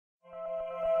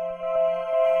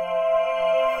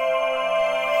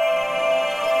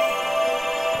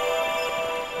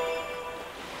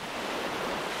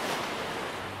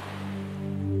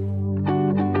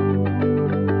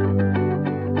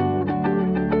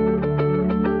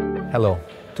Hello.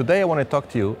 Today I want to talk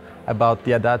to you about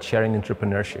the Haddad Chair in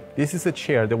Entrepreneurship. This is a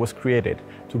chair that was created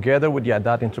together with the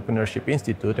Haddad Entrepreneurship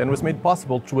Institute and was made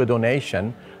possible through a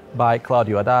donation by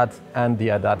Claudio Haddad and the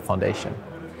Haddad Foundation.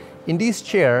 In this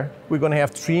chair, we're going to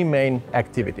have three main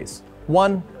activities.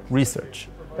 One, research.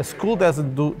 A school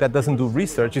that doesn't do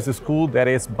research is a school that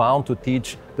is bound to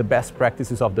teach the best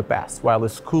practices of the past, while a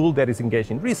school that is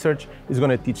engaged in research is going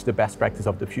to teach the best practice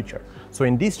of the future. So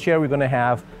in this chair, we're going to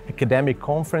have academic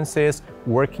conferences,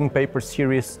 working paper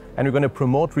series, and we're going to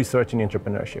promote research in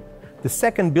entrepreneurship. The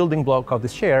second building block of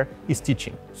this chair is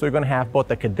teaching. So we're going to have both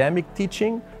academic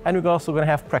teaching and we're also going to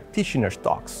have practitioners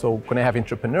talks. So we're going to have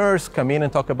entrepreneurs come in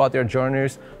and talk about their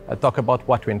journeys, talk about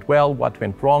what went well, what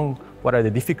went wrong, what are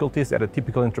the difficulties that a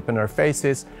typical entrepreneur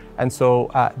faces. And so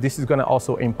this is going to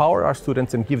also empower our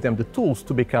students and give them the tools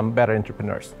to become better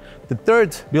entrepreneurs. The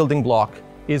third building block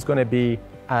is going to be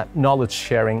knowledge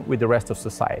sharing with the rest of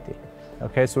society.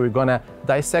 Okay, so we're going to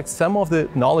dissect some of the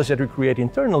knowledge that we create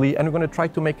internally, and we're going to try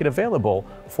to make it available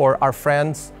for our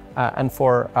friends and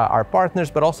for our partners,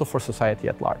 but also for society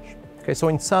at large. Okay, so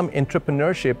in sum,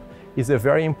 entrepreneurship is a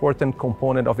very important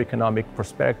component of economic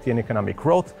prosperity and economic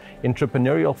growth.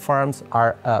 Entrepreneurial firms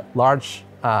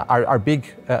are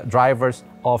big drivers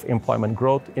of employment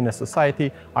growth in a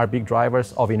society, are big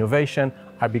drivers of innovation,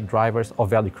 are big drivers of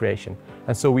value creation.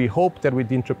 And so we hope that with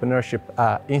the Entrepreneurship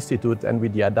Institute and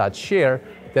with the Haddad Chair,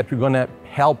 that we're going to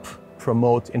help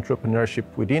promote entrepreneurship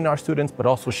within our students, but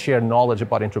also share knowledge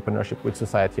about entrepreneurship with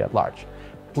society at large.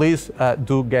 Please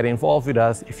do get involved with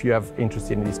us if you have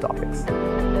interest in these topics.